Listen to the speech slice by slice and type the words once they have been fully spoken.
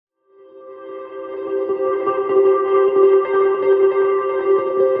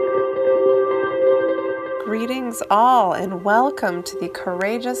Greetings all, and welcome to the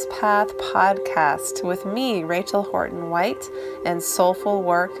Courageous Path podcast with me, Rachel Horton-White, and Soulful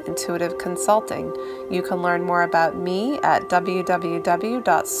Work Intuitive Consulting. You can learn more about me at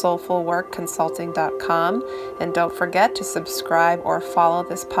www.soulfulworkconsulting.com, and don't forget to subscribe or follow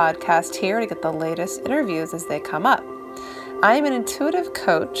this podcast here to get the latest interviews as they come up. I am an intuitive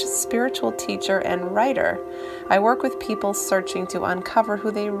coach, spiritual teacher, and writer. I work with people searching to uncover who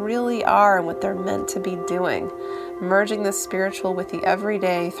they really are and what they're meant to be doing. Merging the spiritual with the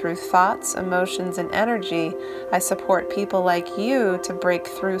everyday through thoughts, emotions, and energy, I support people like you to break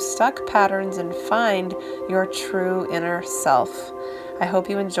through stuck patterns and find your true inner self. I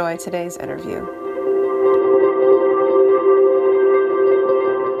hope you enjoy today's interview.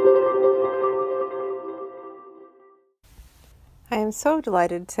 I am so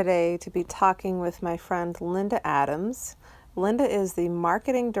delighted today to be talking with my friend Lynda Adams. Lynda is the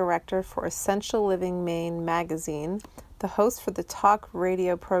marketing director for Essential Living Maine magazine, the host for the talk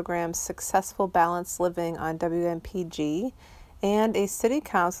radio program Successful Balanced Living on WMPG, and a city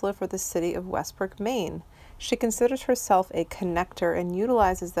councilor for the city of Westbrook, Maine. She considers herself a connector and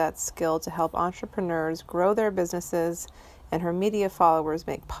utilizes that skill to help entrepreneurs grow their businesses and her media followers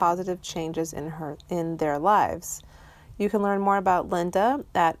make positive changes in their lives. You can learn more about Lynda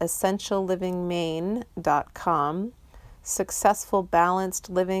at essentiallivingmaine.com,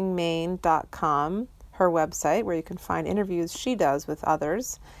 successfulbalancedlivingmaine.com, her website where you can find interviews she does with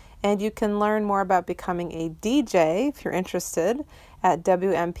others. And you can learn more about becoming a DJ, if you're interested, at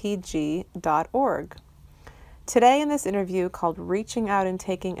wmpg.org. Today in this interview called Reaching Out and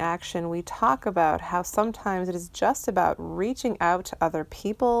Taking Action, we talk about how sometimes it is just about reaching out to other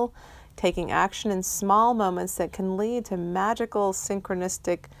people, taking action in small moments that can lead to magical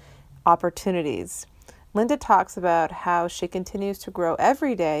synchronistic opportunities. Lynda talks about how she continues to grow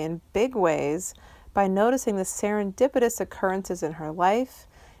every day in big ways by noticing the serendipitous occurrences in her life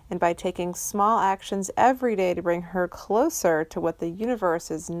and by taking small actions every day to bring her closer to what the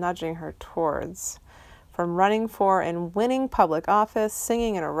universe is nudging her towards. From running for and winning public office,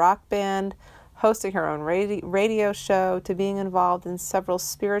 singing in a rock band, hosting her own radio show, to being involved in several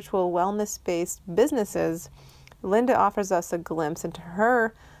spiritual wellness-based businesses, Lynda offers us a glimpse into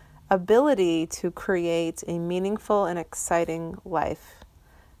her ability to create a meaningful and exciting life.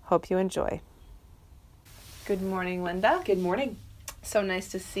 Hope you enjoy. Good morning, Lynda. Good morning. So nice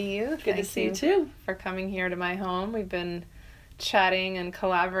to see you. Good to see you too. For coming here to my home. We've been chatting and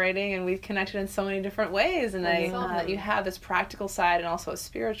collaborating, and we've connected in so many different ways, and I saw that you have this practical side and also a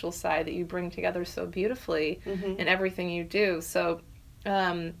spiritual side that you bring together so beautifully in everything you do. So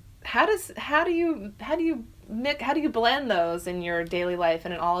how do you blend those in your daily life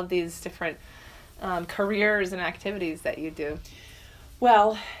and in all of these different careers and activities that you do?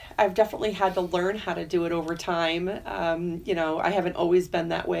 Well, I've definitely had to learn how to do it over time. I haven't always been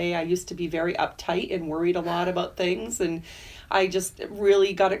that way. I used to be very uptight and worried a lot about things, and I just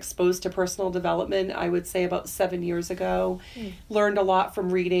really got exposed to personal development, I would say about 7 years ago. Learned a lot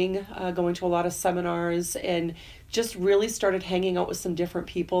from reading, going to a lot of seminars, and just really started hanging out with some different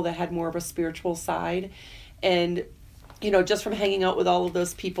people that had more of a spiritual side. And, just from hanging out with all of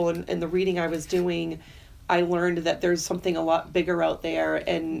those people and the reading I was doing, I learned that there's something a lot bigger out there,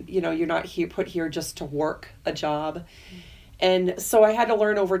 and, you're not put here just to work a job. And so I had to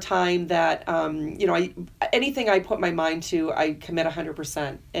learn over time that, anything I put my mind to, I commit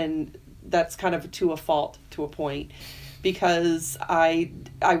 100%. And that's kind of to a fault, to a point, because I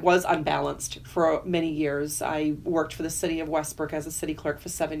was unbalanced for many years. I worked for the city of Westbrook as a city clerk for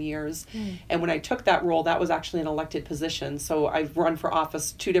 7 years. And when I took that role, that was actually an elected position. So I've run for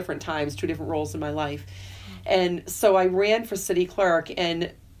office 2 different times, 2 different roles in my life. And so I ran for city clerk,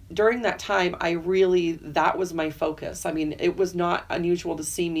 and during that time, that was my focus. I mean, it was not unusual to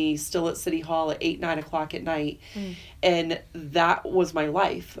see me still at City Hall at 8, 9 o'clock at night. And that was my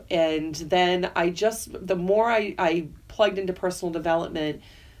life. And then the more I plugged into personal development,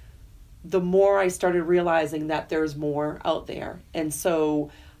 the more I started realizing that there's more out there. And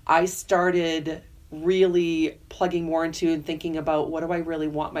so I started really plugging more into and thinking about, what do I really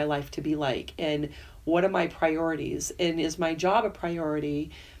want my life to be like? And what are my priorities? And is my job a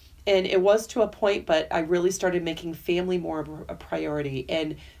priority? And it was to a point, but I really started making family more of a priority,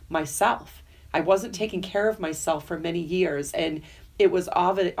 and myself. I wasn't taking care of myself for many years, and it was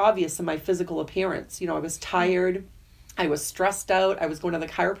obvious in my physical appearance. I was tired. I was stressed out. I was going to the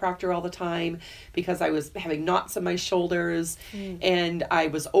chiropractor all the time because I was having knots in my shoulders, and I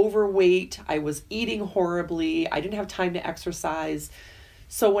was overweight. I was eating horribly. I didn't have time to exercise.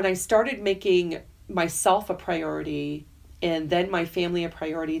 So when I started making myself a priority, and then my family a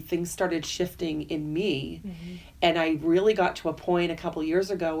priority, things started shifting in me. And I really got to a point a couple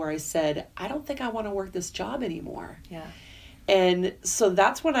years ago where I said, I don't think I want to work this job anymore. Yeah. And so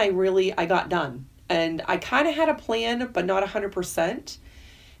that's when I got done. And I kind of had a plan, but not 100%.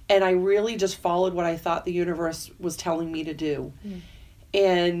 And I really just followed what I thought the universe was telling me to do.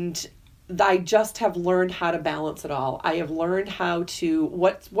 And I just have learned how to balance it all. I have learned how to,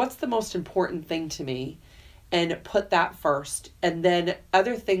 what's the most important thing to me, and put that first. And then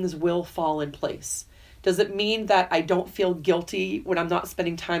other things will fall in place. Does it mean that I don't feel guilty when I'm not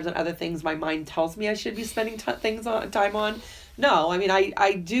spending time on other things my mind tells me I should be spending time on? No, I mean,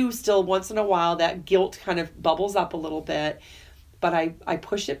 I do still once in a while, that guilt kind of bubbles up a little bit, but I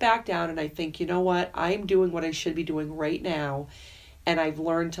push it back down and I think, you know what, I'm doing what I should be doing right now. And I've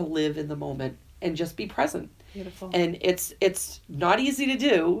learned to live in the moment and just be present. Beautiful. And it's not easy to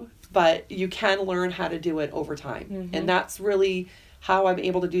do, but you can learn how to do it over time. And that's really how I'm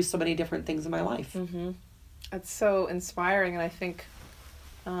able to do so many different things in my life. It's so inspiring. And I think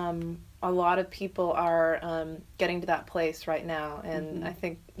a lot of people are getting to that place right now. And I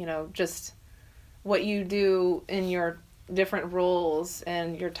think, just what you do in your different roles,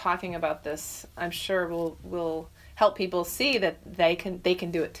 and you're talking about this, I'm sure will help people see that they can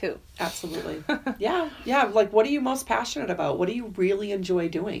do it too. Absolutely. Yeah. Like, what are you most passionate about? What do you really enjoy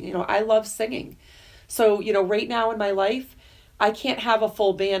doing? I love singing. So, right now in my life, I can't have a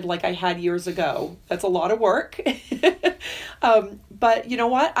full band like I had years ago. That's a lot of work. But you know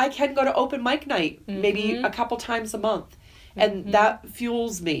what? I can go to open mic night maybe a couple times a month. And that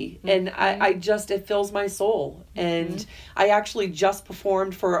fuels me. And it fills my soul. And I actually just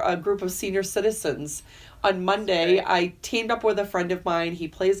performed for a group of senior citizens. On Monday, I teamed up with a friend of mine. He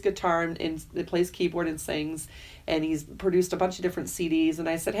plays guitar and plays keyboard and sings. And he's produced a bunch of different CDs. And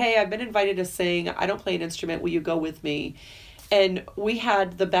I said, hey, I've been invited to sing. I don't play an instrument. Will you go with me? And we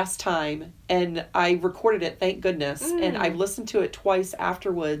had the best time. And I recorded it, thank goodness. And I've listened to it twice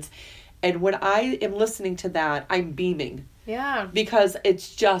afterwards. And when I am listening to that, I'm beaming. Yeah. Because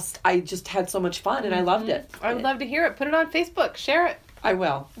I just had so much fun and I loved it. I would love to hear it. Put it on Facebook. Share it. I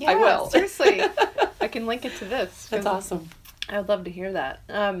will. Yeah, I will. Seriously. I can link it to this. That's awesome. I would love to hear that.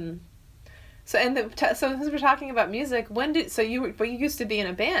 So since we're talking about music, you used to be in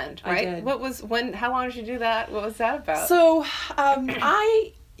a band, right? I did. How long did you do that? What was that about? So,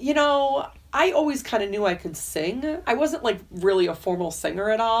 I always kind of knew I could sing. I wasn't like really a formal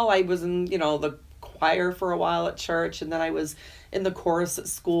singer at all. I was in, the choir for a while at church, and then I was in the chorus at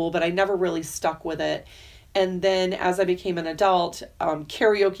school, but I never really stuck with it. And then as I became an adult,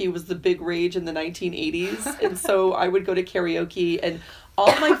 karaoke was the big rage in the 1980s. And so I would go to karaoke and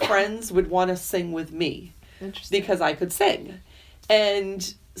all my friends would want to sing with me because I could sing.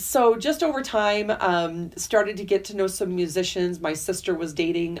 And so just over time, started to get to know some musicians. My sister was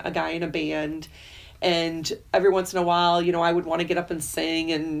dating a guy in a band. And every once in a while, I would want to get up and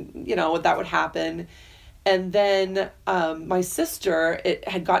sing and, that would happen. And then my sister, it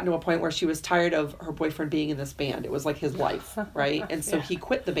had gotten to a point where she was tired of her boyfriend being in this band. It was like his life, right? And so he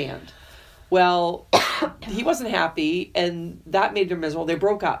quit the band. Well, he wasn't happy, and that made him miserable. They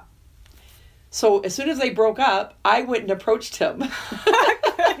broke up. So as soon as they broke up, I went and approached him.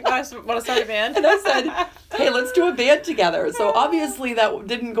 Want to start a band? And I said, hey, let's do a band together. So obviously that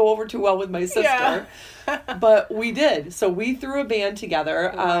didn't go over too well with my sister. Yeah. But we did. So we threw a band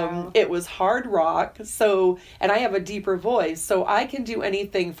together. Wow. It was hard rock. And I have a deeper voice. So I can do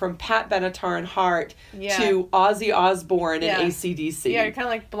anything from Pat Benatar and Heart to Ozzy Osbourne and AC/DC. Yeah, you're kind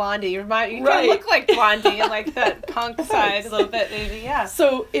of like Blondie. You kind of look like Blondie and like that punk side a little bit, maybe. Yeah.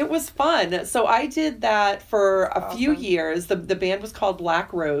 So it was fun. So I did that for a few years. The band was called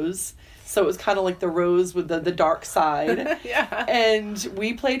Black Rose. So it was kind of like the rose with the dark side. Yeah. And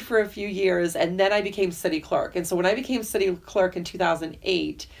we played for a few years, and then I became city clerk. And so when I became city clerk in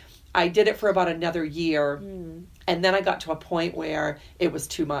 2008, I did it for about another year. And then I got to a point where it was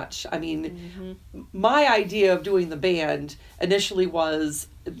too much. I mean, my idea of doing the band initially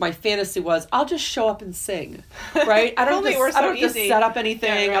my fantasy was, I'll just show up and sing, right? I don't have to set up anything.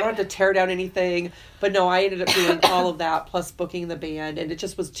 Yeah, right. I don't have to tear down anything. But no, I ended up doing all of that plus booking the band, and it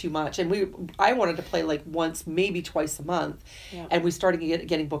just was too much. And I wanted to play like once, maybe twice a month. Yeah. And we started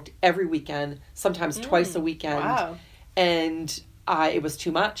getting booked every weekend, sometimes twice a weekend. Wow. And it was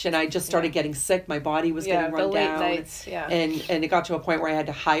too much, and I just started getting sick. My body was getting run down. Nights, and it got to a point where I had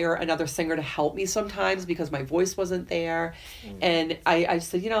to hire another singer to help me sometimes because my voice wasn't there. And I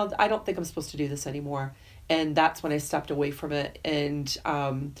said, I don't think I'm supposed to do this anymore. And that's when I stepped away from it. And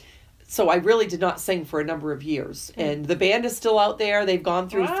So I really did not sing for a number of years. And the band is still out there. They've gone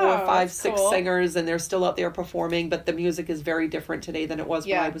through 4, 5, 6 cool. singers, and they're still out there performing, but the music is very different today than it was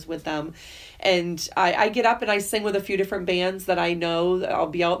when I was with them. And I get up and I sing with a few different bands that I know. I'll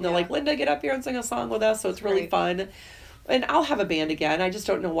be out and they're like, Lynda, get up here and sing a song with us. So it's really fun. And I'll have a band again. I just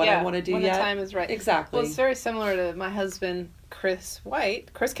don't know what I want to do when yet. The time is right. Exactly. Well, it's very similar to my husband, Chris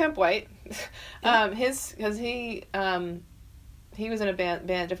Kemp White. He was in a band,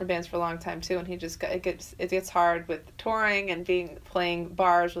 different bands for a long time too, and he just it gets hard with touring and playing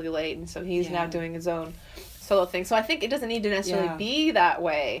bars really late, and so he's now doing his own solo thing. So I think it doesn't need to necessarily be that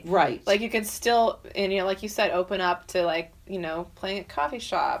way. Right. Like you can still, and like you said, open up to playing at coffee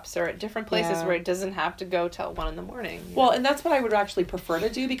shops or at different places where it doesn't have to go till 1 a.m. Well, and that's what I would actually prefer to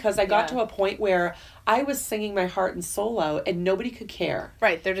do, because I got to a point where I was singing my heart and soul out and nobody could care.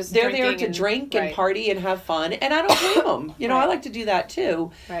 Right. They're there to drink and party and have fun, and I don't blame them. I like to do that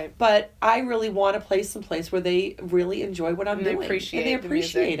too. Right. But I really want to play someplace where they really enjoy what I'm doing. They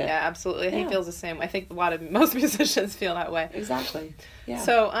appreciate it. Yeah, absolutely. He feels the same. I think most musicians feel that way. Exactly. Yeah.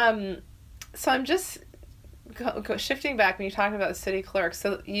 So I'm just shifting back when you talked about the city clerk.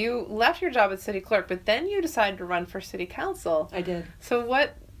 So you left your job as city clerk, but then you decided to run for city council. I did. So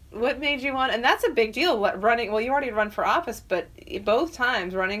what made you want, and that's a big deal, running, well, you already run for office, but both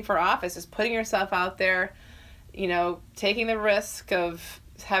times running for office is putting yourself out there, taking the risk of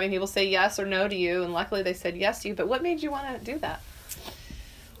having people say yes or no to you, and luckily they said yes to you. But what made you want to do that?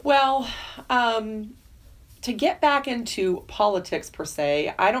 Well, to get back into politics per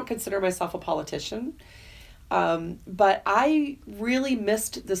se, I don't consider myself a politician. But I really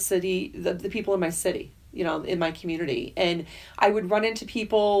missed the city, the people in my city, in my community. And I would run into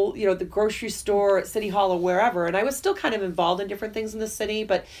people, at the grocery store, at City Hall, or wherever. And I was still kind of involved in different things in the city,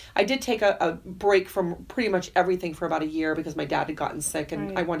 but I did take a break from pretty much everything for about a year because my dad had gotten sick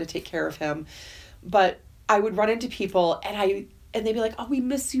and I wanted to take care of him. But I would run into people and they'd be like, "Oh, we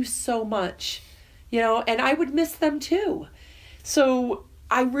miss you so much," and I would miss them too. So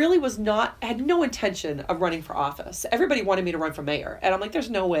I really had no intention of running for office. Everybody wanted me to run for mayor. And I'm like, there's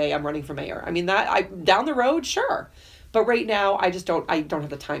no way I'm running for mayor. I mean, down the road, sure. But right now, I don't have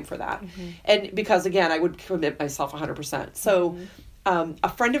the time for that. Mm-hmm. And because, again, I would commit myself 100%. So a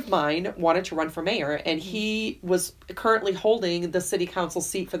friend of mine wanted to run for mayor, and he was currently holding the city council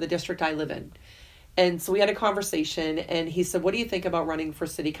seat for the district I live in. And so we had a conversation, and he said, "What do you think about running for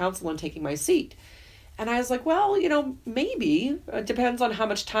city council and taking my seat?" And I was like, well, maybe. It depends on how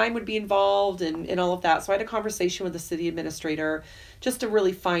much time would be involved and all of that. So I had a conversation with the city administrator just to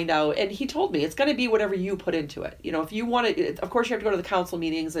really find out. And he told me it's going to be whatever you put into it. If you want to, of course you have to go to the council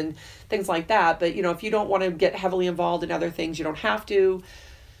meetings and things like that. But, if you don't want to get heavily involved in other things, you don't have to.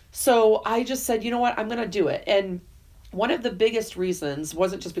 So I just said, you know what, I'm going to do it. And one of the biggest reasons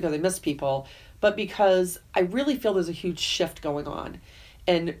wasn't just because I miss people, but because I really feel there's a huge shift going on.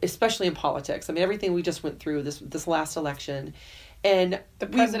 And especially in politics. I mean, everything we just went through this last election. And the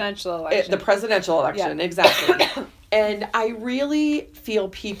presidential election. Exactly. And I really feel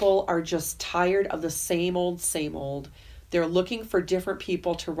people are just tired of the same old. They're looking for different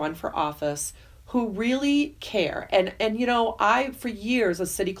people to run for office who really care. And I, for years as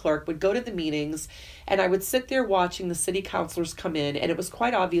city clerk, would go to the meetings and I would sit there watching the city councilors come in, and it was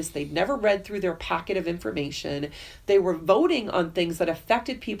quite obvious they'd never read through their packet of information. They were voting on things that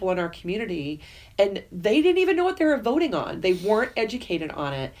affected people in our community, and they didn't even know what they were voting on. They weren't educated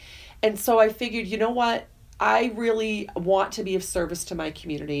on it. And so I figured, you know what? I really want to be of service to my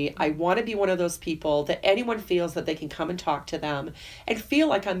community. I want to be one of those people that anyone feels that they can come and talk to them and feel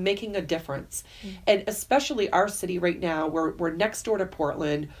like I'm making a difference. Mm-hmm. And especially our city right now, we're next door to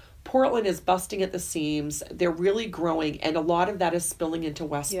Portland. Portland is busting at the seams. They're really growing, and a lot of that is spilling into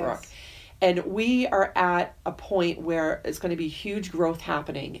Westbrook. Yes. And we are at a point where it's going to be huge growth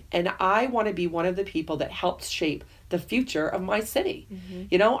happening. And I want to be one of the people that helps shape the future of my city.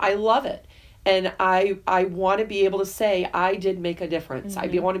 Mm-hmm. I love it. And I want to be able to say, I did make a difference.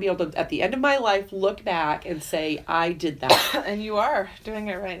 Mm-hmm. I want to be able to, at the end of my life, look back and say, I did that. And you are doing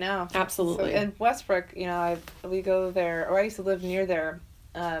it right now. Absolutely. So in Westbrook, we go there, or I used to live near there,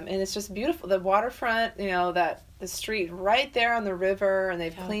 and it's just beautiful. The waterfront, the street right there on the river, and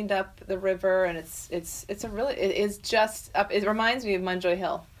they've cleaned up the river, and it is just up. It reminds me of Munjoy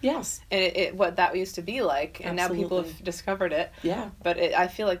Hill. Yes. And what that used to be like, and Absolutely. Now people have discovered it. Yeah. But I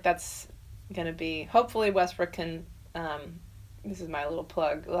feel like that's going to be, hopefully Westbrook can, this is my little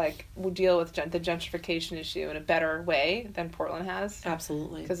plug, we'll deal with the gentrification issue in a better way than Portland has.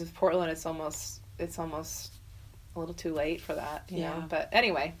 Absolutely. Because with Portland, it's almost a little too late for that, you know. Yeah. But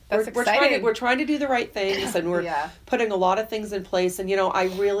anyway, that's We're exciting. we're trying to do the right things, and we're Yeah. putting a lot of things in place. And, you know,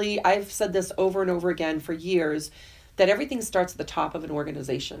 I've said this over and over again for years, that everything starts at the top of an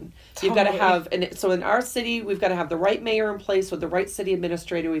organization. You've got to have, and so in our city, we've got to have the right mayor in place with the right city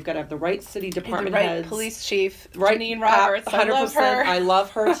administrator. We've got to have the right city department the right heads. police chief, Right, Janine Roberts. 100%. I love her. I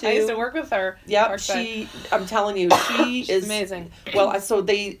love her too. I used to work with her. Yep, I'm telling you, she's amazing. Well, so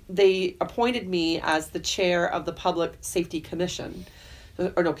they appointed me as the chair of the Public Safety Commission.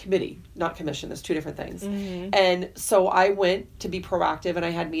 Or no, committee, not commission. There's two different things. Mm-hmm. And so I went to be proactive, and I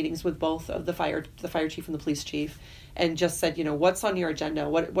had meetings with both of the fire chief and the police chief, and just said, you know, what's on your agenda?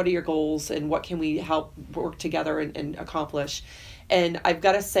 What are your goals, and what can we help work together and accomplish? And I've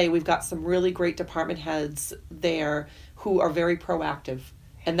got to say, we've got some really great department heads there who are very proactive.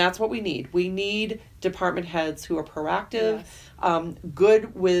 And that's what we need. We need department heads who are proactive, yes.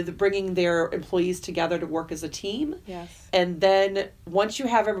 Good with bringing their employees together to work as a team. Yes. And then once you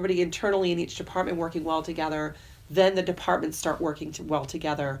have everybody internally in each department working well together, then the departments start working well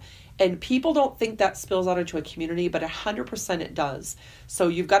together. And people don't think that spills out into a community, but 100% it does. So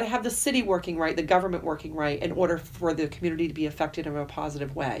you've got to have the city working right, the government working right, in order for the community to be affected in a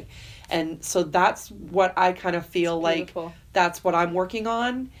positive way. And so that's what I kind of feel like that's what I'm working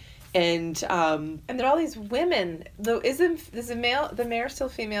on. And there are all these women. Though is the mayor still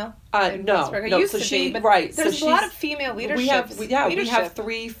female? No. Used so to she be, but right. There's so a lot of female leadership. We have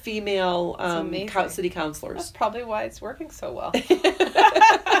 3 female city councilors. That's probably why it's working so well.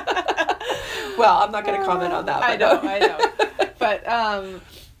 Well, I'm not going to comment on that. I know. But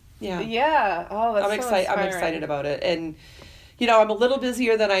yeah. Oh, that's I'm excited about it, and you know, I'm a little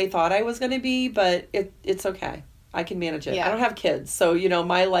busier than I thought I was going to be, but it's okay. I can manage it. Yeah. I don't have kids, so you know,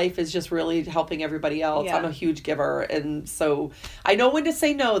 my life is just really helping everybody else. Yeah. I'm a huge giver, and so I know when to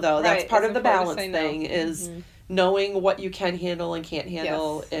say no, though. That's part of the balance thing, is knowing what you can handle and can't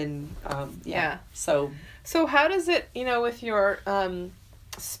handle, yes. And So how does it, you know, with your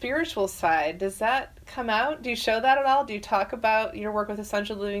spiritual side, does that come out? Do you show that at all? Do you talk about your work with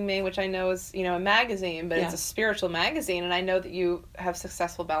Essential Living Maine, which I know is, you know, a magazine, but it's a spiritual magazine, and I know that you have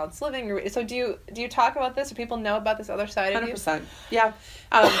successful balanced living. So do you talk about this? Do people know about this other side of you? 100%. Yeah.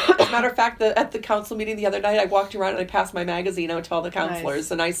 As a matter of fact, at the council meeting the other night, I walked around and I passed my magazine out to all the counselors,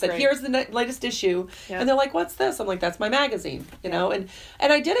 nice. And I said, Great. Here's the latest issue. Yep. And they're like, what's this? I'm like, that's my magazine, you know, and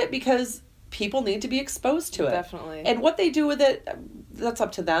I did it because people need to be exposed to it. Definitely. And what they do with it, that's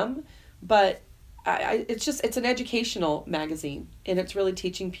up to them. But it's an educational magazine, and it's really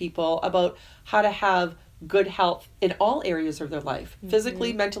teaching people about how to have good health in all areas of their life, mm-hmm.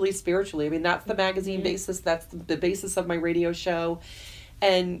 physically, mentally, spiritually. I mean, that's the magazine mm-hmm. basis. That's the basis of my radio show.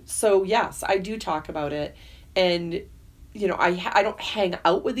 And so, yes, I do talk about it. And, you know, I don't hang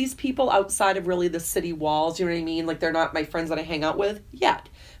out with these people outside of really the city walls. You know what I mean? Like, they're not my friends that I hang out with yet.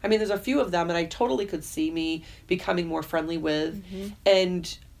 I mean, there's a few of them that I totally could see me becoming more friendly with. Mm-hmm.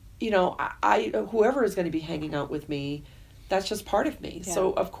 And, you know, I whoever is going to be hanging out with me, that's just part of me. Yeah.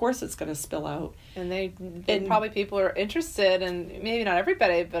 So, of course, it's going to spill out. And probably people are interested, and maybe not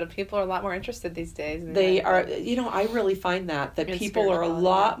everybody, but people are a lot more interested these days. They are, you know, I really find that people are a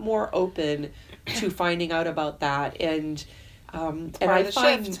lot more open to finding out about that. And I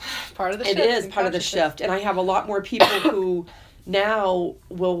find part of the shift. It is part of the shift. And I have a lot more people who now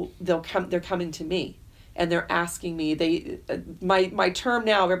they're coming to me. And they're asking me, my term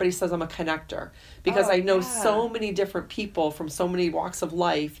now, everybody says I'm a connector, because I know so many different people from so many walks of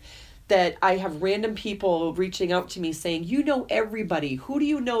life, that I have random people reaching out to me saying, you know everybody, who do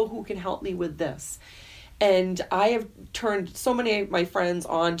you know who can help me with this? And I have turned so many of my friends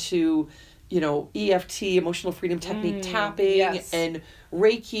on to, you know, EFT, emotional freedom technique, tapping, yes. and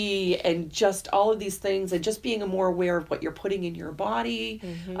Reiki, and just all of these things, and just being more aware of what you're putting in your body,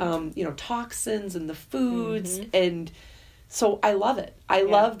 mm-hmm. You know, toxins and the foods. Mm-hmm. And so I love it. I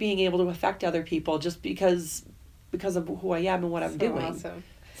love being able to affect other people just because of who I am and what I'm doing. Awesome.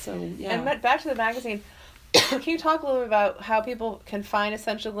 So, yeah. And back to the magazine. Can you talk a little bit about how people can find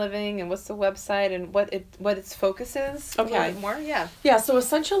Essential Living, and what's the website, and what its focus is? Okay. A little bit more? Yeah. Yeah, so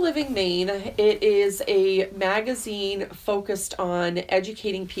Essential Living Maine, it is a magazine focused on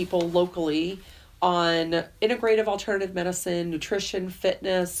educating people locally on integrative alternative medicine, nutrition,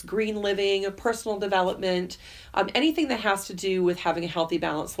 fitness, green living, personal development, anything that has to do with having a healthy,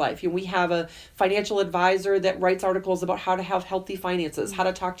 balanced life. You know, we have a financial advisor that writes articles about how to have healthy finances, how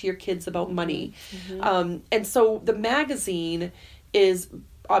to talk to your kids about money. Mm-hmm. And so the magazine is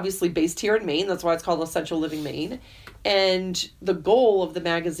obviously based here in Maine. That's why it's called Essential Living Maine. And the goal of the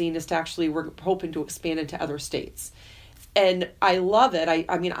magazine is to actually, we're hoping to expand into other states. And I love it.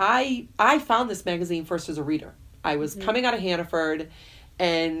 I mean, I found this magazine first as a reader. I was coming out of Hannaford,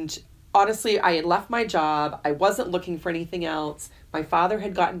 and honestly, I had left my job. I wasn't looking for anything else. My father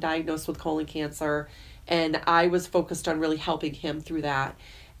had gotten diagnosed with colon cancer, and I was focused on really helping him through that.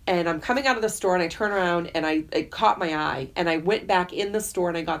 And I'm coming out of the store, and I turn around, and it caught my eye. And I went back in the store,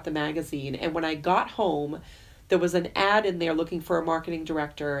 and I got the magazine. And when I got home, there was an ad in there looking for a marketing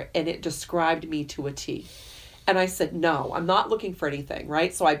director, and it described me to a T. And I said, no, I'm not looking for anything,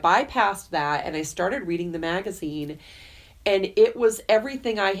 right? So I bypassed that, and I started reading the magazine. And it was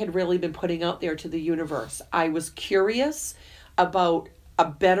everything I had really been putting out there to the universe. I was curious about a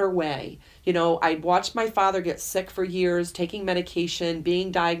better way. You know, I'd watched my father get sick for years, taking medication,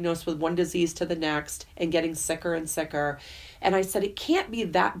 being diagnosed with one disease to the next, and getting sicker and sicker. And I said, it can't be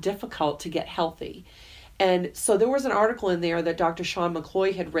that difficult to get healthy. And so there was an article in there that Dr. Sean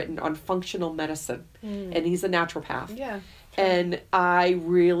McCloy had written on functional medicine. And he's a naturopath. Yeah. And a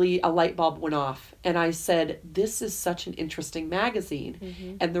light bulb went off. And I said, this is such an interesting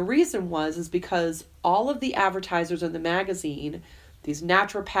magazine. And the reason is because all of the advertisers in the magazine, these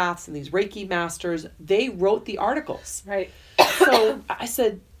naturopaths and these Reiki masters, they wrote the articles. Right. So I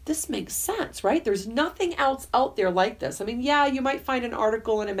said, this makes sense, right? There's nothing else out there like this. I mean, yeah, you might find an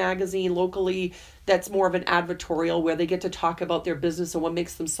article in a magazine locally that's more of an advertorial where they get to talk about their business and what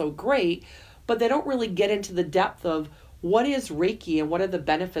makes them so great, but they don't really get into the depth of what is Reiki and what are the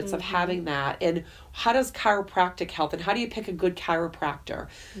benefits of having that, and how does chiropractic health, and how do you pick a good chiropractor?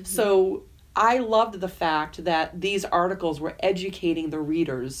 So I loved the fact that these articles were educating the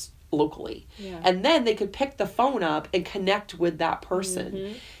readers locally. Yeah. And then they could pick the phone up and connect with that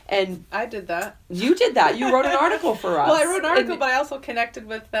person. And I did that. You did that. You wrote an article for us. Well, I wrote an article, but I also connected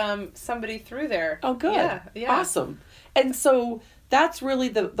with somebody through there. Oh, good. Yeah. Awesome. And so that's really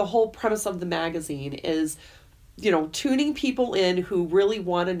the whole premise of the magazine is, you know, tuning people in who really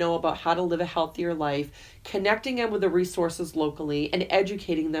want to know about how to live a healthier life, connecting them with the resources locally, and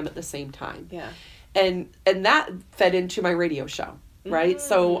educating them at the same time. Yeah. And that fed into my radio show, right?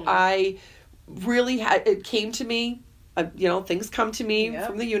 So I really it came to me, you know, things come to me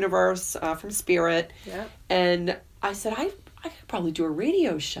from the universe, from spirit. Yeah. And I said, I could probably do a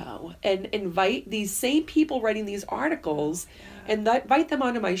radio show and invite these same people writing these articles and invite them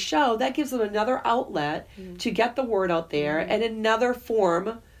onto my show. That gives them another outlet to get the word out there and another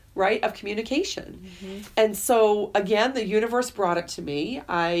form, right, of communication. And so, again, the universe brought it to me.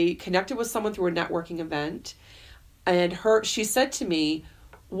 I connected with someone through a networking event, and she said to me,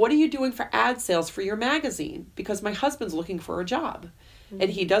 what are you doing for ad sales for your magazine? Because my husband's looking for a job. And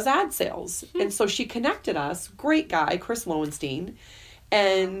he does ad sales. And so she connected us. Great guy, Chris Lowenstein.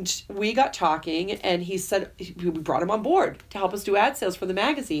 And we got talking, and he said, we brought him on board to help us do ad sales for the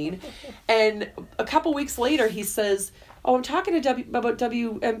magazine. And a couple weeks later, he says, oh, I'm talking to about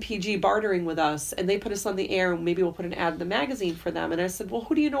WMPG bartering with us, and they put us on the air, and maybe we'll put an ad in the magazine for them. And I said, well,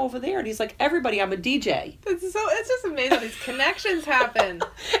 who do you know over there? And he's like, everybody, I'm a DJ. It's just amazing. These connections happen. And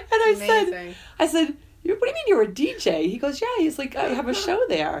I said, what do you mean you're a DJ? He goes, yeah. He's like, I have a show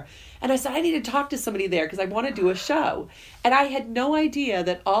there. And I said, I need to talk to somebody there because I want to do a show. And I had no idea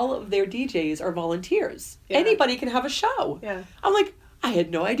that all of their DJs are volunteers. Yeah. Anybody can have a show. Yeah. I'm like, I had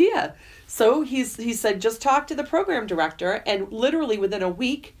no idea. So he said, just talk to the program director. And literally within a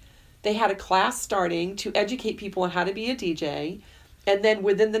week, they had a class starting to educate people on how to be a DJ. And then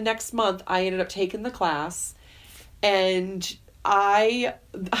within the next month, I ended up taking the class. And you'd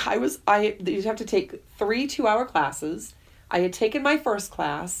have to take 3 2-hour classes. I had taken my first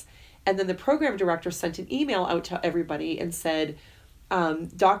class, and then the program director sent an email out to everybody and said,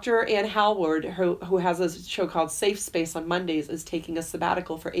 Dr. Ann Hallward, who has a show called Safe Space on Mondays, is taking a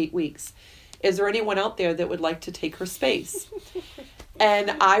sabbatical for 8 weeks. Is there anyone out there that would like to take her space?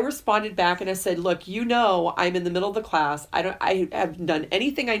 And I responded back and I said, look, you know, I'm in the middle of the class. I haven't done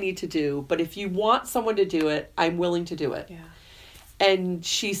anything I need to do, but if you want someone to do it, I'm willing to do it. Yeah. And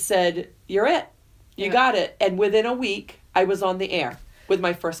she said, you're it. You got it. And within a week, I was on the air with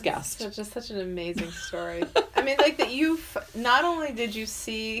my first guest. It's just such an amazing story. I mean, like that not only did you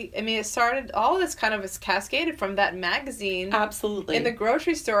see, I mean, it started, all of this kind of is cascaded from that magazine. Absolutely. In the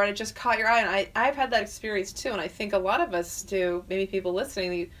grocery store, and it just caught your eye. And I've had that experience too, and I think a lot of us do, maybe people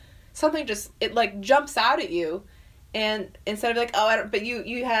listening, something just, it like jumps out at you. And instead of like, but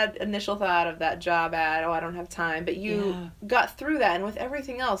you had initial thought of that job ad, I don't have time, but you got through that. And with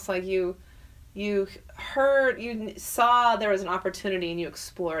everything else, like you saw there was an opportunity and you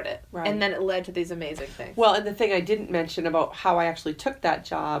explored it. Right. And then it led to these amazing things. Well, and the thing I didn't mention about how I actually took that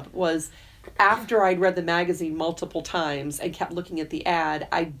job was after I'd read the magazine multiple times and kept looking at the ad,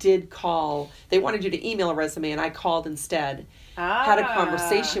 I did call. They wanted you to email a resume, and I called instead. had a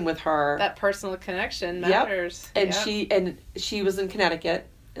conversation with her. That personal connection matters. Yep. And she was in Connecticut,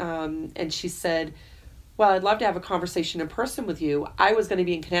 and she said, well, I'd love to have a conversation in person with you. I was going to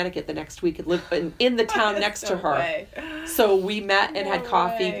be in Connecticut the next week and live in the town next to her. Way. So we met and had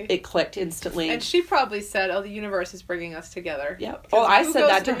coffee. Way. It clicked instantly. And she probably said, oh, the universe is bringing us together. Yep. Oh, I said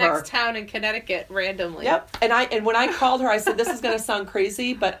that to her. Who goes to the next town in Connecticut randomly? Yep. And when I called her, I said, this is going to sound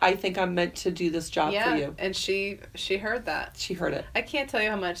crazy, but I think I'm meant to do this job for you. And she heard that. She heard it. I can't tell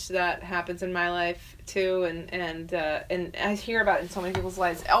you how much that happens in my life too, and I hear about it in so many people's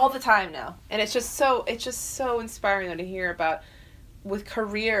lives all the time now, and it's just so inspiring though to hear about with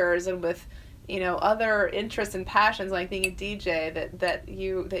careers and with other interests and passions like being a DJ that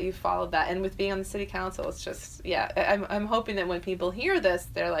you followed that, and with being on the city council. It's just I'm hoping that when people hear this,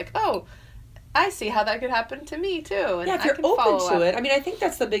 they're like, oh, I see how that could happen to me too. And if you're open to it, I mean, I think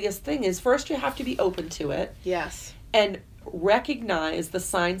that's the biggest thing is first you have to be open to it. Yes. And recognize the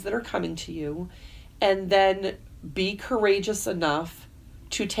signs that are coming to you. And then be courageous enough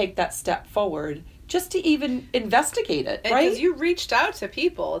to take that step forward just to even investigate it, right? Because you reached out to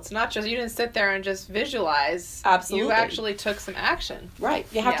people. It's not just, you didn't sit there and just visualize. Absolutely. You actually took some action. Right.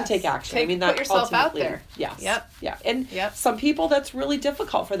 You have to take action. Put yourself out there. Yes. Yep. Yeah. And some people, that's really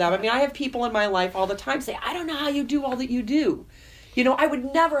difficult for them. I mean, I have people in my life all the time say, I don't know how you do all that you do. I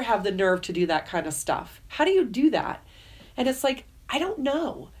would never have the nerve to do that kind of stuff. How do you do that? And it's like, I don't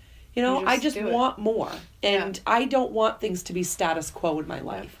know. I just want more, and I don't want things to be status quo in my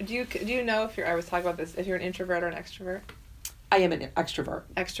life. Do you know I was talking about this, if you're an introvert or an extrovert? I am an extrovert.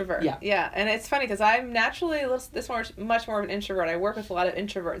 Extrovert. Yeah. Yeah, and it's funny because I'm naturally much more of an introvert. I work with a lot of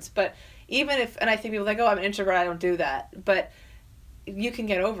introverts, but even if, and I think people are like, oh, I'm an introvert, I don't do that, but you can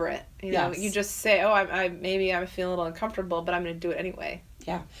get over it. Yes. You just say, oh, maybe I'm feeling a little uncomfortable, but I'm going to do it anyway.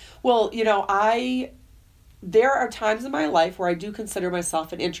 Yeah. Well, there are times in my life where I do consider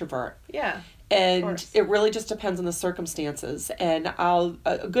myself an introvert. Yeah. And it really just depends on the circumstances. And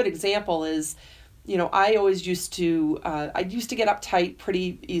a good example is, I always used to get uptight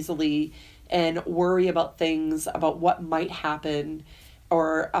pretty easily and worry about things, about what might happen,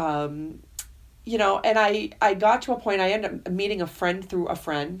 or, and I got to a point, I ended up meeting a friend through a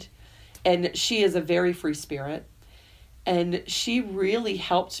friend, and she is a very free spirit. And she really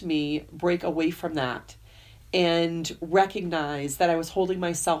helped me break away from that and recognize that I was holding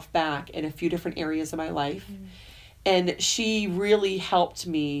myself back in a few different areas of my life. Mm-hmm. And she really helped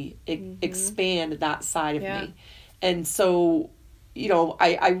me expand that side of me. And so,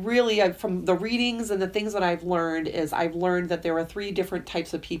 I really, from the readings and the things that I've learned that there are 3 different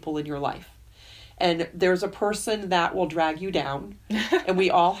types of people in your life. And there's a person that will drag you down. And we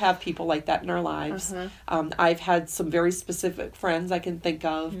all have people like that in our lives. Uh-huh. I've had some very specific friends I can think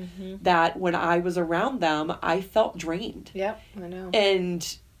of that when I was around them, I felt drained. Yep, I know.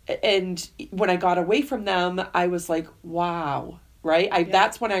 And when I got away from them, I was like, wow, right?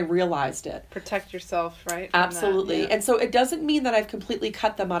 That's when I realized it. Protect yourself, right? Absolutely. And so it doesn't mean that I've completely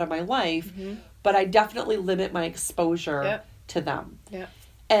cut them out of my life, but I definitely limit my exposure to them. Yeah.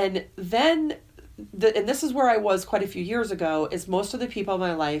 And then... and this is where I was quite a few years ago, is most of the people in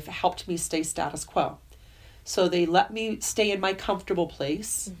my life helped me stay status quo. So they let me stay in my comfortable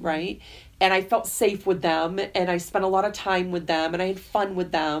place, right? And I felt safe with them, and I spent a lot of time with them, and I had fun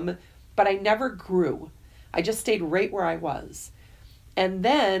with them, but I never grew. I just stayed right where I was. And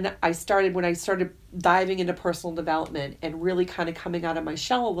then when I started diving into personal development and really kind of coming out of my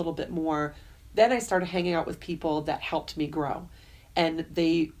shell a little bit more, then I started hanging out with people that helped me grow. And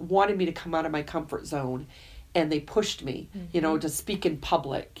they wanted me to come out of my comfort zone, and they pushed me, to speak in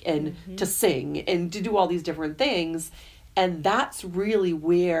public and to sing and to do all these different things. And that's really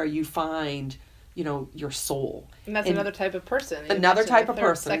where you find, your soul. And that's another type of person. The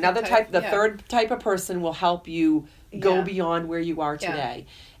third type of person will help you go beyond where you are today.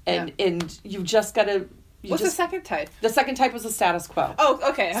 And you've just got to... What's the second type? The second type was the status quo.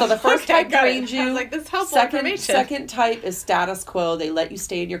 Oh, okay. So the first type drains you. I was like, this is helpful information. Second type is status quo. They let you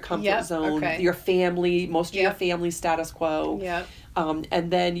stay in your comfort zone. Okay. Your family, most of your family status quo. Yeah.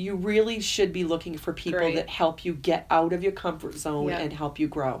 And then you really should be looking for people that help you get out of your comfort zone and help you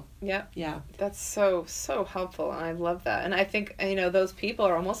grow. Yeah. Yeah. That's so helpful. And I love that. And I think, those people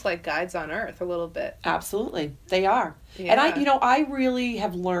are almost like guides on earth a little bit. Absolutely. They are. Yeah. And I really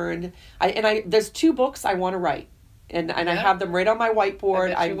have learned, there's 2 books I want to write. And I have them right on my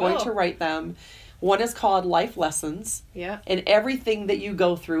whiteboard. I'm going to write them. One is called Life Lessons. Yeah. And everything that you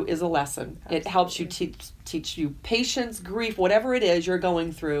go through is a lesson. Absolutely. It helps you teach you patience, grief, whatever it is you're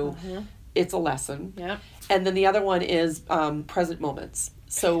going through. It's a lesson. Yeah. And then the other one is Present Moments.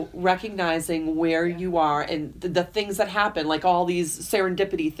 So recognizing where you are and the things that happen, like all these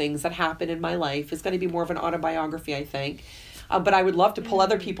serendipity things that happen in my life, is going to be more of an autobiography, I think. But I would love to pull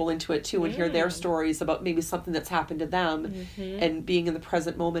other people into it too and hear their stories about maybe something that's happened to them and being in the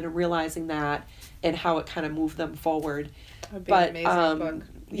present moment and realizing that and how it kind of moved them forward. That would be an amazing book.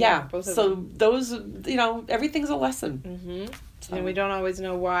 Yeah. So those, everything's a lesson. So. And we don't always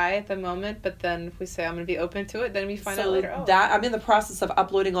know why at the moment, but then if we say I'm going to be open to it, then we find out later. Oh, that I'm in the process of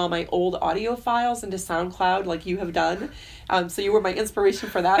uploading all my old audio files into SoundCloud, like you have done. So you were my inspiration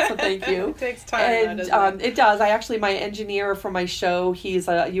for that. So thank you. It takes time. And it does. My engineer for my show, he's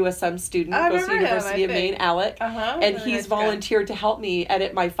a USM student, goes to the University of Maine, Alec, and he's volunteered to help me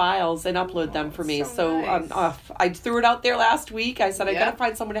edit my files and upload them for me. So nice. I threw it out there last week. I said I gotta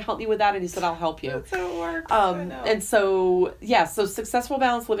find someone to help me with that, and he said I'll help you. That's how it works. And so so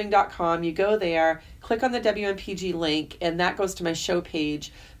successfulbalanceliving.com, you go there, click on the WMPG link, and that goes to my show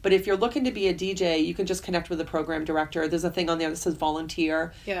page. But if you're looking to be a DJ, you can just connect with the program director. There's a thing on there that says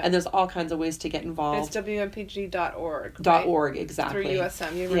volunteer, and there's all kinds of ways to get involved. It's WMPG.org. Right? .org, exactly. Through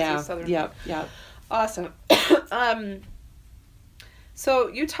USM, University of Southern. Yep. Awesome. So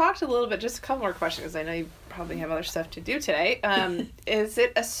you talked a little bit, just a couple more questions, because I know you probably have other stuff to do today. Is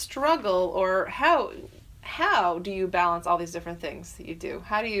it a struggle, or how do you balance all these different things that you do?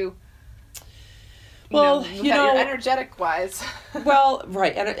 How do you... you're energetic wise. Well,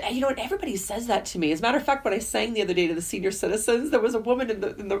 right. And everybody says that to me. As a matter of fact, when I sang the other day to the senior citizens, there was a woman in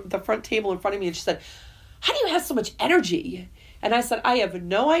the front table in front of me, and she said, "How do you have so much energy?" And I said, "I have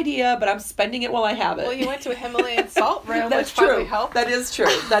no idea, but I'm spending it while I have it." Well, you went to a Himalayan salt room, That's which true. probably helped. That is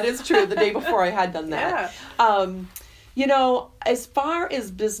true. The day before I had done that. Yeah. As far as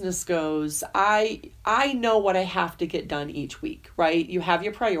business goes, I know what I have to get done each week, right? You have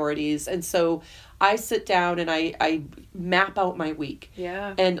your priorities. And so I sit down and I map out my week.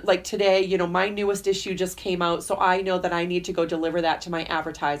 Yeah. And like today, my newest issue just came out, so I know that I need to go deliver that to my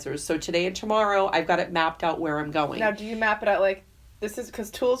advertisers. So today and tomorrow, I've got it mapped out where I'm going. Now, do you map it out like, this is because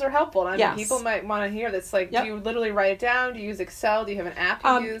tools are helpful. And I mean, people might want to hear this. Like, do you literally write it down? Do you use Excel? Do you have an app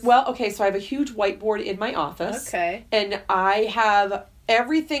you use? Well, okay, so I have a huge whiteboard in my office. Okay. And I have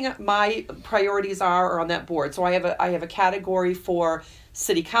everything my priorities are on that board. So I have a category for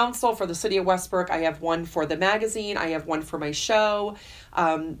city council, for the city of Westbrook. I have one for the magazine. I have one for my show.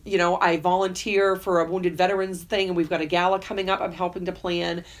 I volunteer for a wounded veterans thing, and we've got a gala coming up I'm helping to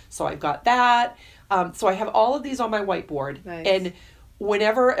plan. So I've got that. So I have all of these on my whiteboard. Nice. And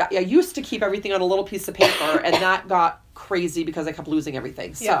whenever I used to keep everything on a little piece of paper, and that got crazy because I kept losing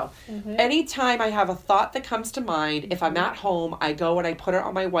everything. So anytime I have a thought that comes to mind, if I'm at home, I go and I put it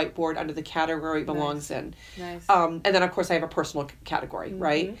on my whiteboard under the category it belongs in. Nice. And then of course I have a personal category,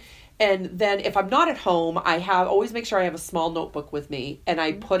 right? And then if I'm not at home, I always make sure I have a small notebook with me, and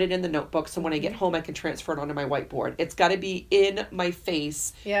I put it in the notebook, so when I get home I can transfer it onto my whiteboard. It's got to be in my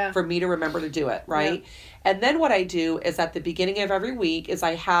face for me to remember to do it, right? Yeah. And then what I do is at the beginning of every week is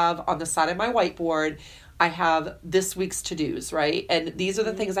I have on the side of my whiteboard, I have this week's to-dos, right? And these are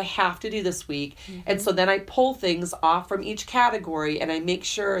the things I have to do this week. And so then I pull things off from each category, and I make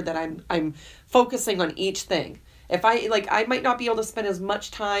sure that I'm focusing on each thing. If I might not be able to spend as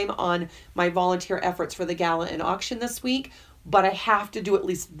much time on my volunteer efforts for the gala and auction this week, but I have to do at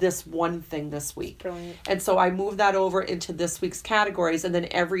least this one thing this week. Brilliant. And so I move that over into this week's categories, and then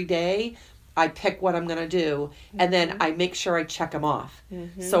every day I pick what I'm going to do, and then I make sure I check them off.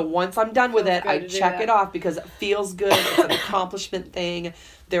 So once I'm done with it, I check it off because it feels good. It's an accomplishment thing.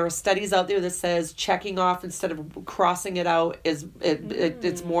 There are studies out there that says checking off instead of crossing it out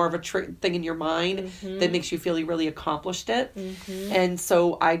it's more of a thing in your mind that makes you feel you really accomplished it. And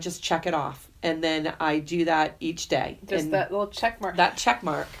so I just check it off. And then I do that each day. Just that little check mark. That check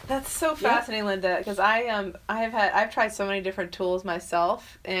mark. That's so fascinating, Lynda, because I've tried so many different tools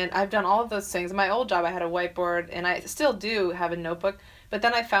myself, and I've done all of those things. In my old job, I had a whiteboard, and I still do have a notebook. But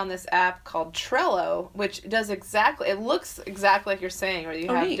then I found this app called Trello, which it looks exactly like you're saying, where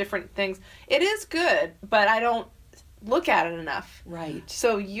you have different things. It is good, but I don't look at it enough. Right.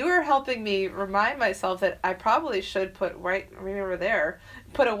 So you're helping me remind myself that I probably should put a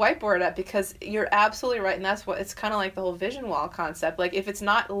whiteboard up, because you're absolutely right. And that's it's kind of like the whole vision wall concept. Like, if it's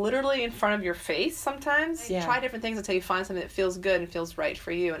not literally in front of your face sometimes, try different things until you find something that feels good and feels right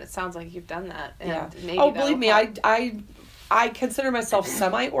for you. And it sounds like you've done that. And maybe believe me, I consider myself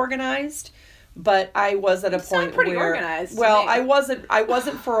semi-organized, but I was at a point pretty where organized. Well, I wasn't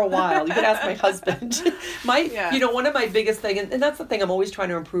for a while. You could ask my husband. One of my biggest thing, and that's the thing, I'm always trying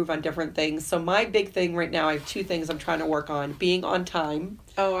to improve on different things. So my big thing right now, I have two things I'm trying to work on: being on time.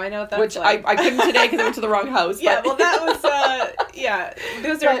 Oh, I know what that's which like. I couldn't today because I went to the wrong house. Yeah, well, that was Yeah,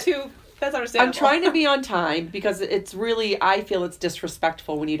 those are two. That's understandable. I'm trying to be on time because it's really, I feel it's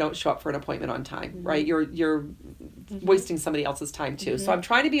disrespectful when you don't show up for an appointment on time, mm-hmm. right? You're wasting somebody else's time too. Mm-hmm. So I'm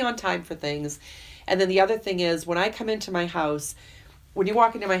trying to be on time for things. And then the other thing is when I come into my house, when you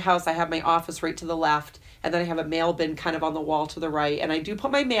walk into my house, I have my office right to the left, and then I have a mail bin kind of on the wall to the right, and I do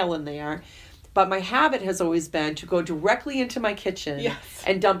put my mail in there. But my habit has always been to go directly into my kitchen yes.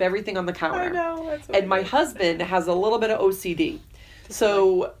 and dump everything on the counter. I know. That's and my husband has a little bit of OCD.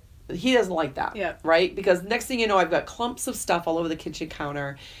 So he doesn't like that, yeah. right? Because next thing you know, I've got clumps of stuff all over the kitchen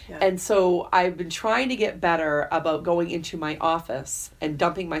counter. Yeah. And so I've been trying to get better about going into my office and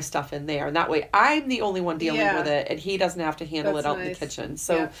dumping my stuff in there. And that way I'm the only one dealing yeah. with it, and he doesn't have to handle That's it out nice. In the kitchen.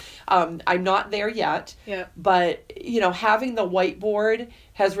 So yeah. I'm not there yet. Yeah. But, having the whiteboard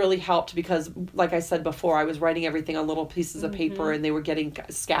has really helped because, like I said before, I was writing everything on little pieces of paper mm-hmm. and they were getting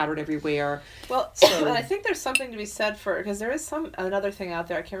scattered everywhere. Well, so I think there's something to be said for, because there is another thing out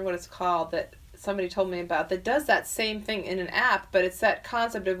there, I can't remember what it's called, that somebody told me about that does that same thing in an app, but it's that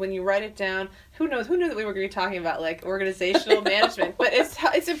concept of when you write it down, who knew that we were going to be talking about like organizational management, but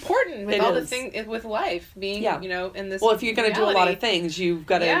it's important with all the things with life being, in this Well, if you're going to do a lot of things, you've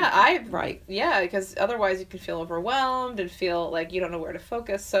got to right. Yeah, because otherwise you can feel overwhelmed and feel like you don't know where to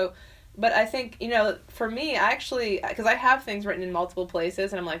focus. So, but I think, for me, I actually, because I have things written in multiple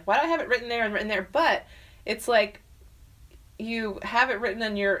places and I'm like, why do I have it written there and written there? But it's like, you have it written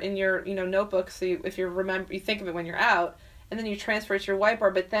in your notebook, so if you think of it when you're out, and then you transfer it to your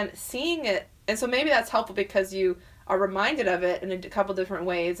whiteboard, but then seeing it, and so maybe that's helpful because you are reminded of it in a couple different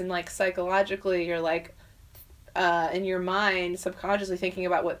ways, and like psychologically you're like in your mind subconsciously thinking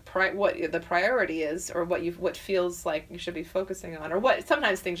about what the priority is, or what feels like you should be focusing on, or what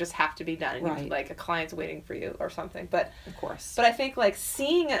sometimes things just have to be done, and right. like a client's waiting for you or something, but of course. But I think like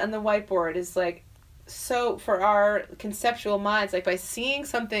seeing it on the whiteboard is like, so for our conceptual minds, like by seeing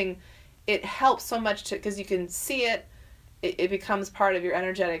something, it helps so much because you can see it, it becomes part of your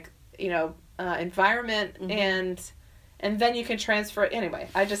energetic, environment, mm-hmm. and then you can transfer it. Anyway,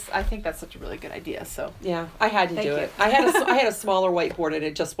 I think that's such a really good idea. So yeah, I had to do it. I had a smaller whiteboard and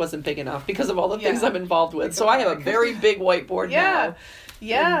it just wasn't big enough because of all the things I'm involved with. So I have a very big whiteboard now.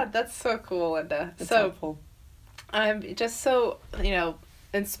 Yeah, that's so cool, Lynda. It's helpful. I'm just so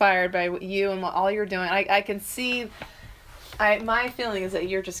inspired by you and all you're doing. I can see. My feeling is that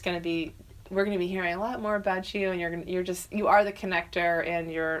you're just going to be. We're going to be hearing a lot more about you, and you are the connector,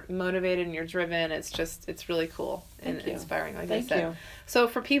 and you're motivated and you're driven. It's really cool and inspiring, like I said. Thank you. So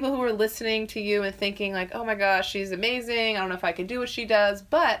for people who are listening to you and thinking like, oh my gosh, she's amazing. I don't know if I can do what she does,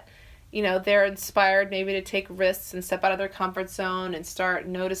 but they're inspired maybe to take risks and step out of their comfort zone and start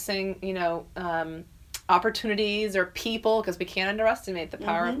noticing, opportunities or people, because we can't underestimate the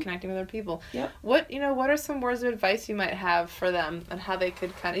power mm-hmm. of connecting with other people. Yep. What are some words of advice you might have for them and how they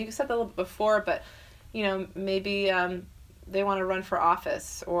could you said that a little bit before, but maybe they want to run for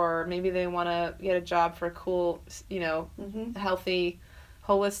office, or maybe they want to get a job for a cool mm-hmm. healthy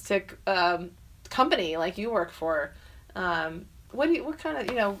holistic company like you work for. What do you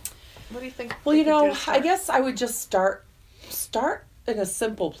think? Well, I guess I would just start in a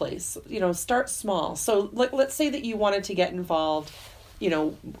simple place, start small. So let's say that you wanted to get involved,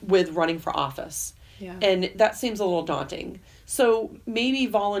 with running for office. Yeah. And that seems a little daunting. So maybe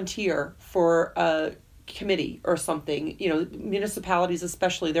volunteer for a committee or something. Municipalities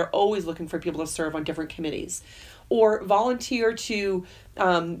especially, they're always looking for people to serve on different committees. Or volunteer to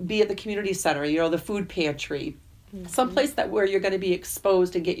be at the community center, the food pantry. Mm-hmm. Someplace where you're going to be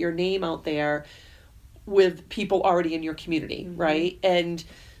exposed and get your name out there with people already in your community, mm-hmm. right? And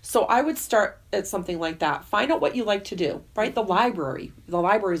so I would start at something like that. Find out what you like to do, right? The library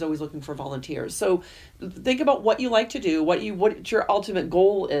is always looking for volunteers. So think about what you like to do, what your ultimate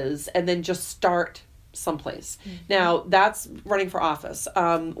goal is, and then just start someplace. Mm-hmm. Now, that's running for office.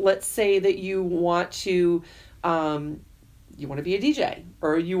 Let's say that you want to be a DJ,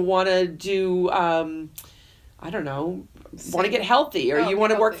 or you want to do, want to get healthy, or you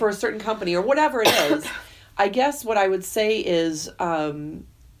want to work for a certain company, or whatever it is. I guess what I would say is,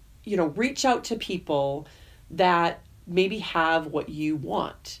 reach out to people that maybe have what you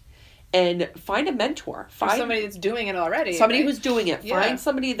want, and find a mentor. Find somebody that's doing it already. Somebody who's doing it. Yeah. Find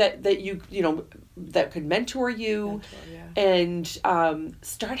somebody that you that could mentor you, and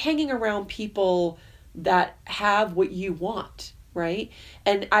start hanging around people that have what you want. Right?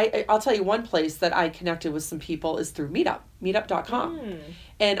 And I'll tell you one place that I connected with some people is through meetup.com.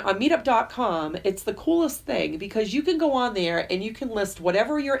 And on meetup.com, it's the coolest thing because you can go on there and you can list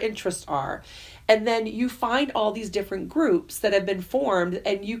whatever your interests are. And then you find all these different groups that have been formed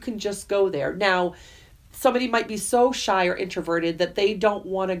and you can just go there. Now, somebody might be so shy or introverted that they don't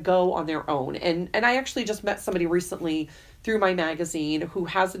want to go on their own. And I actually just met somebody recently through my magazine who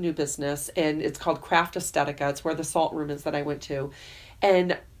has a new business, and it's called Craft Aesthetica. It's where the salt room is that I went to.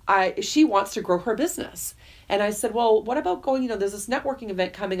 And she wants to grow her business. And I said, well, what about going, there's this networking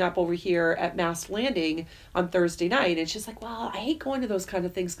event coming up over here at Mass Landing on Thursday night. And she's like, well, I hate going to those kind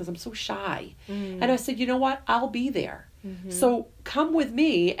of things because I'm so shy. And I said, you know what? I'll be there. So come with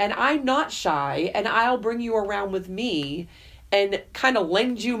me, and I'm not shy, and I'll bring you around with me and kind of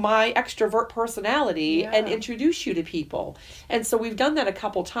lend you my extrovert personality and introduce you to people. And so we've done that a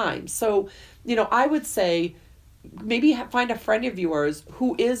couple times. So, I would say maybe find a friend of yours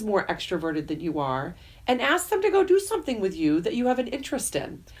who is more extroverted than you are and ask them to go do something with you that you have an interest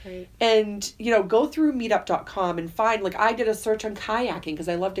in. Great. And, go through meetup.com and find, like I did a search on kayaking because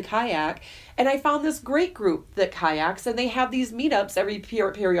I love to kayak, and I found this great group that kayaks, and they have these meetups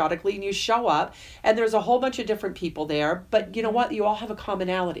periodically, and you show up and there's a whole bunch of different people there, but you know what? You all have a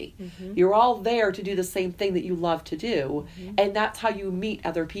commonality. You're all there to do the same thing that you love to do, and that's how you meet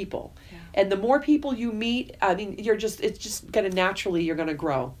other people. And the more people you meet, it's just going to naturally, you're going to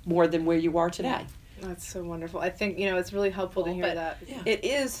grow more than where you are today. That's so wonderful. I think, it's really helpful to hear that. Yeah. It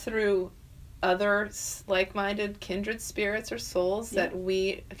is through other like-minded kindred spirits or souls that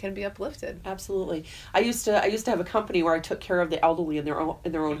we can be uplifted. Absolutely. I used to have a company where I took care of the elderly in their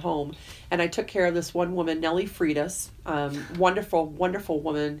own home, and I took care of this one woman, Nellie Freitas, wonderful, wonderful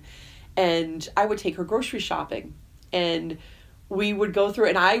woman, and I would take her grocery shopping, and we would go through,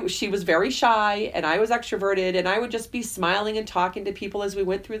 and she was very shy, and I was extroverted, and I would just be smiling and talking to people as we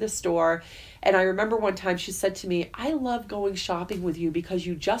went through the store. And I remember one time she said to me, I love going shopping with you because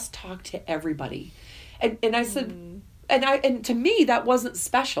you just talk to everybody. And I said, and to me, that wasn't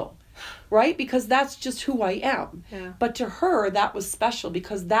special, right? Because that's just who I am. Yeah. But to her, that was special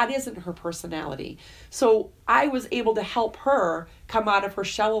because that isn't her personality. So I was able to help her come out of her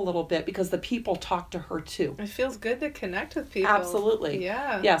shell a little bit because the people talk to her too. It feels good to connect with people. Absolutely.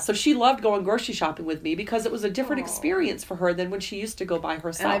 Yeah. Yeah. So she loved going grocery shopping with me because it was a different experience for her than when she used to go by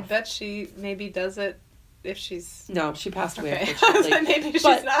herself. And I bet she maybe does it if she's... No, she passed away, okay. unfortunately. Maybe she's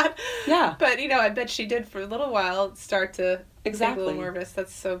not. Yeah. But, I bet she did for a little while start to exactly. get a little nervous.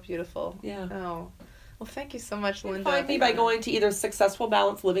 That's so beautiful. Yeah. Oh. Well, thank you so much, Lynda. Find me by going to either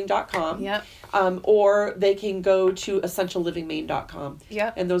successfulbalanceliving.com Yep. Or they can go to essentiallivingmaine.com.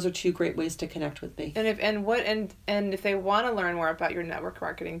 Yep. And those are two great ways to connect with me. And if they want to learn more about your network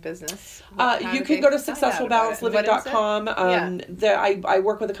marketing business, you can go to successfulbalanceliving.com. I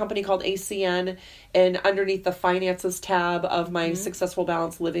work with a company called ACN, and underneath the finances tab of my Successful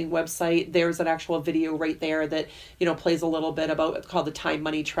Balance Living website, there's an actual video right there that plays a little bit about it's called the time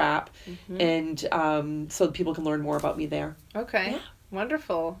money trap, and so people can learn more about me there. Okay. Yeah.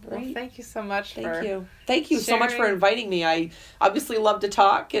 Wonderful. Great. Well, thank you so much. Thank you so much for inviting me. I obviously love to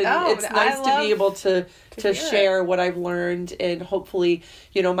talk, and it's nice to be able to share what I've learned, and hopefully,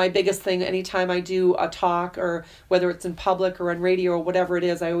 my biggest thing anytime I do a talk, or whether it's in public or on radio or whatever it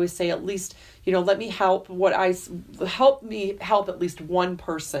is, I always say at least, let me help help at least one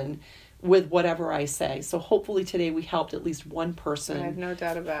person with whatever I say. So hopefully today we helped at least one person. I have no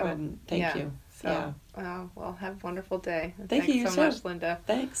doubt about it. Thank you. So, well, have a wonderful day. Thank you so much, Lynda.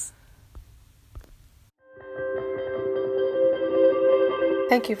 Thanks.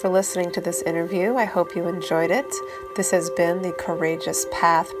 Thank you for listening to this interview. I hope you enjoyed it. This has been the Courageous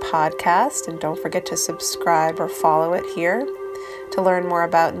Path podcast, and don't forget to subscribe or follow it here. To learn more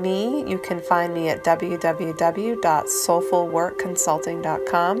about me, you can find me at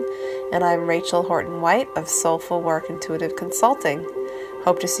www.soulfulworkconsulting.com, and I'm Rachel Horton-White of Soulful Work Intuitive Consulting.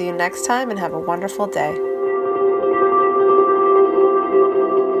 Hope to see you next time, and have a wonderful day.